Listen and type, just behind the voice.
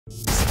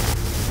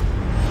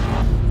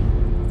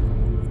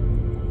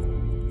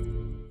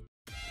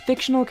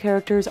Fictional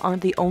characters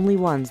aren't the only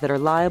ones that are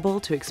liable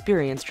to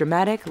experience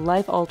dramatic,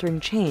 life-altering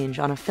change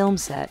on a film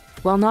set.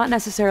 While not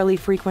necessarily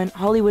frequent,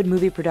 Hollywood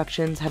movie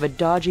productions have a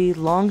dodgy,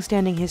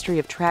 long-standing history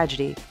of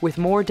tragedy, with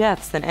more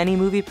deaths than any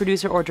movie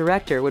producer or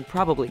director would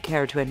probably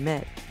care to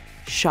admit.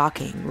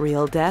 Shocking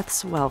real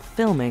deaths while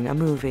filming a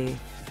movie.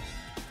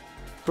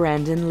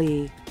 Brandon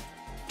Lee.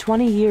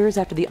 20 years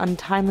after the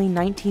untimely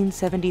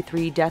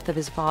 1973 death of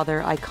his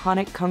father,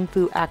 iconic kung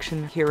fu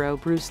action hero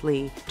Bruce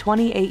Lee,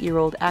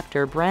 28-year-old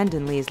actor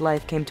Brandon Lee's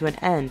life came to an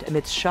end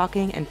amidst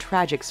shocking and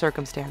tragic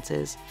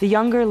circumstances. The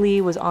younger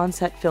Lee was on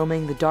set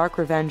filming the dark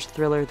revenge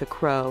thriller The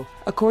Crow.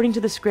 According to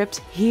the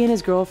script, he and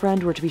his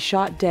girlfriend were to be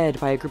shot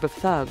dead by a group of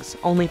thugs,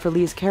 only for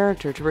Lee's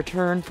character to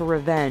return for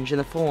revenge in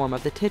the form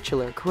of the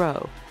titular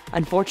Crow.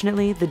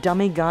 Unfortunately, the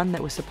dummy gun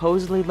that was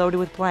supposedly loaded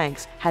with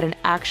blanks had an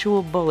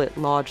actual bullet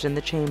lodged in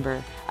the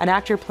chamber. An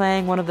actor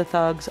playing one of the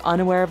thugs,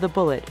 unaware of the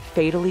bullet,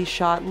 fatally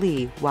shot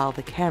Lee while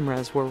the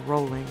cameras were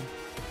rolling.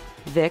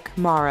 Vic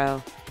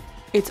Morrow.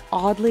 It's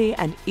oddly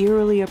and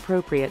eerily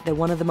appropriate that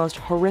one of the most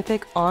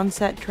horrific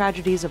on-set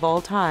tragedies of all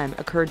time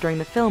occurred during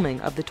the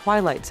filming of The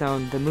Twilight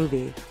Zone, the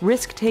movie.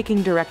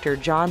 Risk-taking director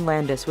John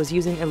Landis was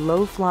using a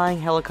low-flying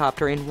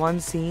helicopter in one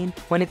scene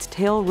when its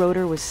tail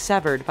rotor was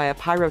severed by a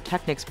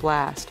pyrotechnics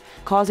blast,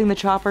 causing the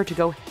chopper to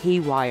go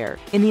haywire.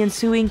 In the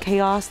ensuing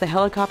chaos, the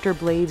helicopter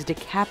blades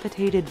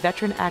decapitated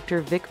veteran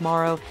actor Vic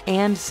Morrow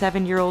and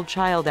 7-year-old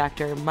child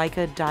actor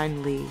Micah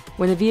Dine Lee.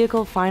 When the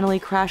vehicle finally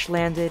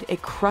crash-landed,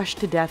 it crushed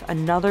to death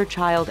another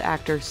child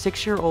actor,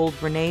 6-year-old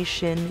Renee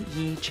Shin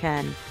Yi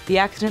Chen. The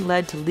accident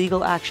led to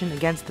legal action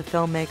against the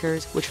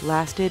filmmakers, which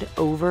lasted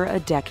over a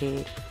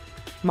decade.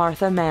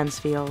 Martha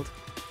Mansfield.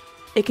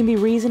 It can be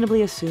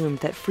reasonably assumed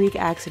that freak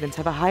accidents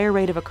have a higher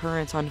rate of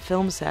occurrence on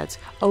film sets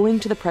owing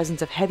to the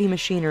presence of heavy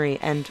machinery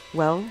and,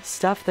 well,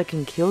 stuff that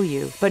can kill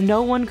you. But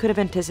no one could have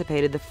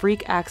anticipated the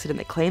freak accident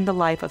that claimed the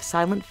life of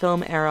silent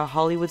film era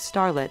Hollywood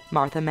starlet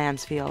Martha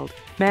Mansfield.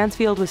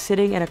 Mansfield was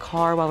sitting in a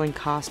car while in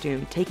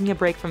costume, taking a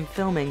break from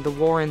filming The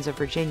Warrens of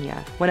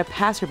Virginia, when a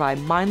passerby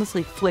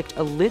mindlessly flicked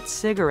a lit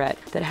cigarette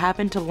that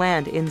happened to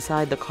land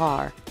inside the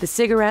car. The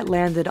cigarette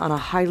landed on a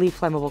highly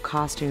flammable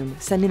costume,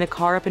 sending the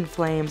car up in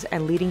flames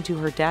and leading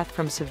to her death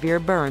from severe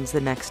burns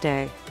the next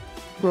day.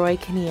 Roy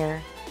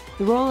Kinnear.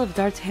 The role of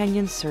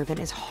D'Artagnan's servant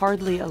is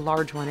hardly a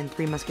large one in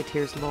Three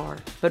Musketeers lore,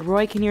 but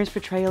Roy Kinnear's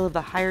portrayal of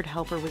the hired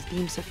helper was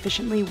deemed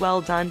sufficiently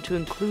well done to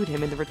include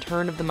him in The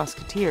Return of the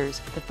Musketeers,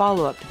 the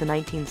follow-up to the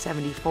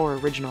 1974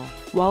 original.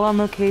 While on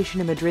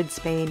location in Madrid,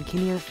 Spain,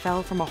 Kinnear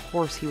fell from a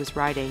horse he was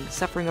riding,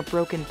 suffering a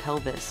broken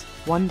pelvis.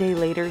 One day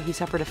later, he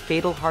suffered a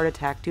fatal heart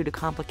attack due to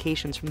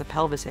complications from the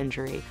pelvis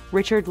injury.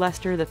 Richard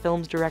Lester, the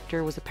film's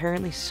director, was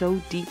apparently so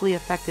deeply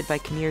affected by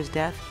Kinnear's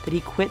death that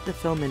he quit the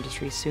film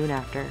industry soon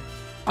after.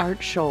 Art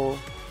Scholl.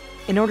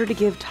 In order to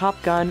give Top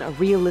Gun a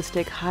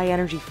realistic,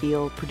 high-energy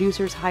feel,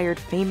 producers hired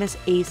famous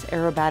ace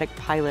aerobatic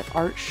pilot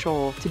Art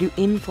Scholl to do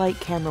in-flight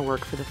camera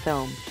work for the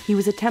film. He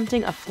was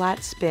attempting a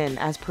flat spin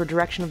as per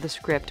direction of the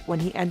script when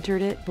he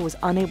entered it but was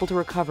unable to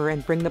recover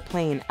and bring the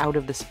plane out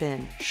of the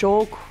spin.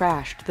 Scholl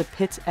crashed the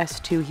Pitts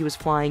S-2 he was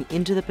flying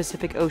into the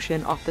Pacific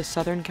Ocean off the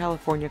Southern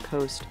California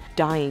coast,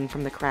 dying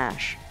from the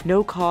crash.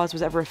 No cause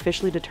was ever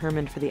officially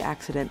determined for the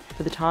accident,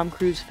 but the Tom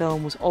Cruise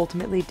film was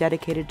ultimately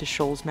dedicated to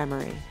Scholl's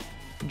memory.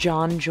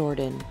 John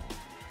Jordan.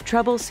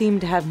 Trouble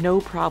seemed to have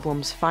no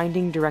problems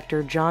finding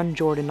director John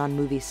Jordan on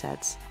movie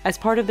sets. As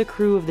part of the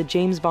crew of the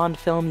James Bond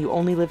film You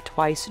Only Live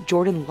Twice,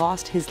 Jordan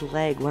lost his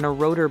leg when a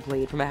rotor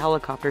blade from a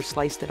helicopter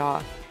sliced it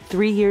off.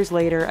 3 years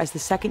later, as the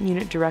second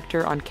unit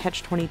director on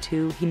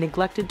Catch-22, he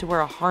neglected to wear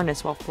a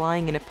harness while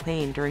flying in a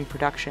plane during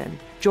production.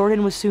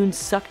 Jordan was soon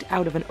sucked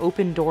out of an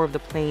open door of the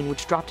plane,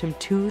 which dropped him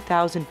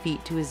 2,000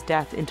 feet to his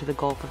death into the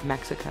Gulf of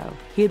Mexico.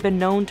 He had been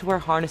known to wear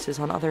harnesses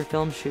on other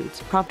film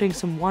shoots, prompting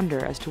some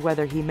wonder as to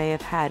whether he may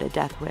have had a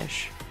death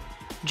wish.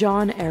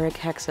 Jon-Erik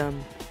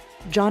Hexum.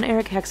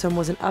 Jon-Erik Hexum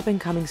was an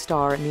up-and-coming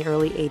star in the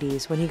early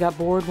 80s when he got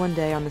bored one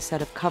day on the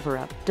set of Cover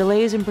Up.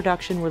 Delays in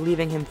production were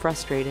leaving him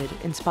frustrated,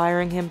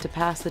 inspiring him to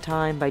pass the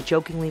time by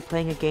jokingly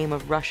playing a game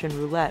of Russian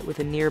roulette with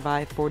a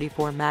nearby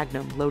 .44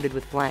 Magnum loaded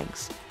with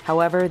blanks.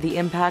 However, the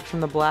impact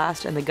from the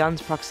blast and the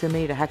gun's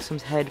proximity to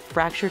Hexum's head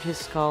fractured his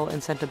skull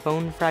and sent a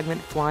bone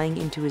fragment flying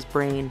into his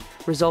brain,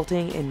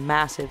 resulting in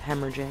massive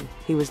hemorrhaging.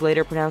 He was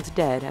later pronounced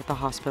dead at the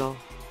hospital.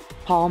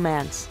 Paul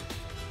Mantz.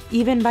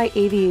 Even by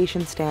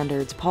aviation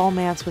standards, Paul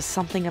Mantz was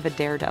something of a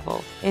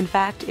daredevil. In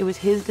fact, it was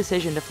his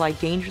decision to fly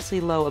dangerously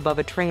low above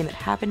a train that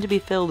happened to be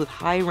filled with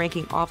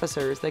high-ranking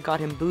officers that got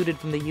him booted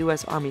from the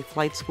U.S. Army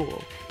Flight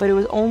School. But it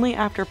was only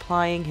after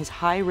plying his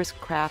high-risk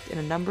craft in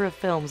a number of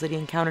films that he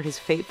encountered his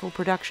fateful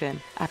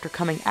production after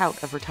coming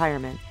out of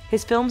retirement.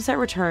 His film set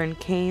return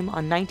came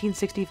on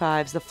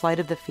 1965's The Flight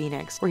of the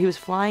Phoenix, where he was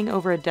flying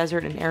over a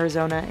desert in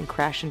Arizona and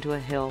crashed into a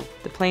hill.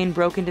 The plane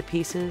broke into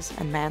pieces,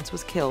 and Mantz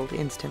was killed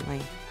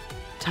instantly.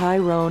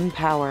 Tyrone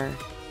Power.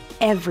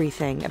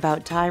 Everything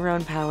about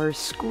Tyrone Power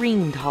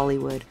screamed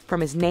Hollywood,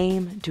 from his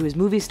name, to his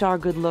movie star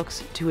good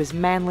looks, to his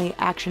manly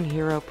action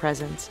hero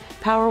presence.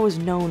 Power was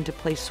known to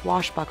play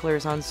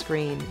swashbucklers on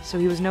screen, so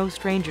he was no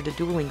stranger to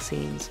dueling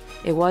scenes.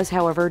 It was,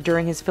 however,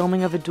 during his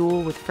filming of a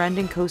duel with friend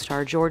and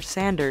co-star George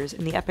Sanders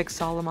in the epic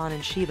Solomon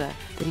and Sheba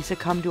that he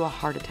succumbed to a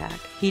heart attack.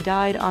 He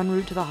died en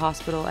route to the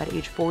hospital at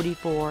age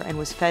 44 and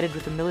was feted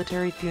with a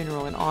military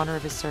funeral in honor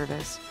of his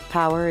service.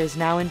 Power is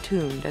now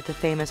entombed at the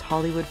famous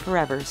Hollywood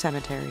Forever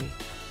Cemetery.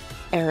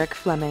 Eric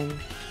Fleming.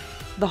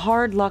 The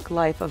hard luck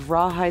life of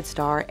rawhide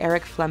star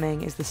Eric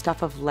Fleming is the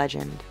stuff of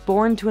legend.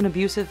 Born to an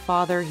abusive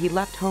father, he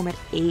left home at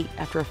 8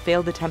 after a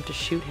failed attempt to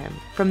shoot him.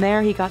 From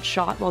there, he got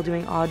shot while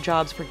doing odd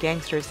jobs for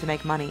gangsters to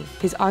make money.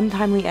 His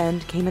untimely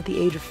end came at the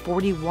age of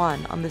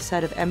 41 on the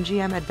set of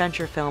MGM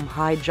adventure film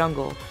High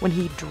Jungle, when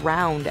he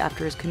drowned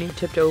after his canoe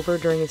tipped over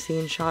during a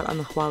scene shot on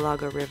the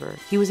Hualaga River.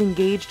 He was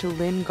engaged to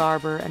Lynn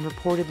Garber and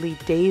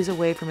reportedly days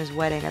away from his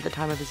wedding at the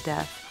time of his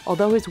death.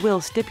 Although his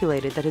will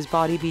stipulated that his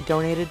body be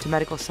donated to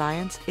medical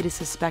science, it is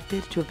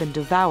suspected to have been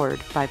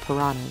devoured by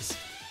piranhas.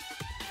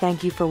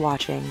 Thank you for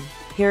watching.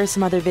 Here are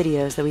some other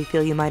videos that we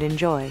feel you might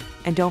enjoy,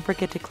 and don't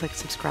forget to click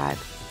subscribe.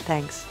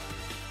 Thanks.